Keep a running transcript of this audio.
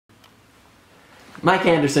Mike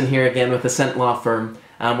Anderson here again with Ascent Law Firm.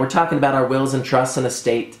 We're talking about our wills and trusts and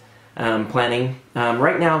estate planning.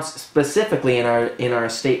 Right now, specifically in our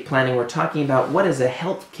estate planning, we're talking about what is a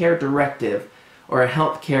health care directive or a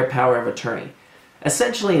health care power of attorney.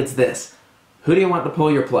 Essentially, it's this. Who do you want to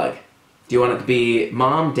pull your plug? Do you want it to be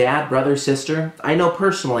mom, dad, brother, sister? I know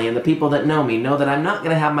personally, and the people that know me know that I'm not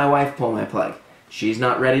going to have my wife pull my plug. She's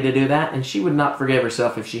not ready to do that, and she would not forgive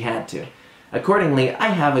herself if she had to. Accordingly, I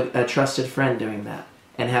have a trusted friend doing that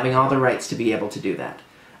and having all the rights to be able to do that.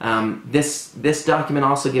 This document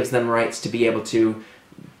also gives them rights to be able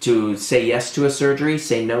to say yes to a surgery,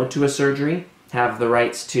 say no to a surgery, have the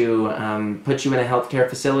rights to put you in a healthcare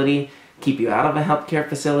facility, keep you out of a healthcare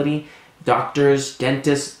facility, doctors,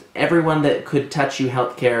 dentists, everyone that could touch you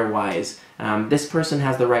healthcare-wise. This person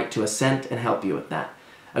has the right to assent and help you with that.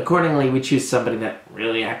 Accordingly, we choose somebody that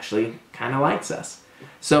really actually kind of likes us.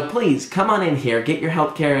 So please, come on in here, get your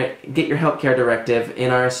healthcare directive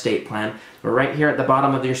in our estate plan. We're right here at the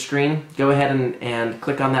bottom of your screen. Go ahead and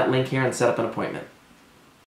click on that link here and set up an appointment.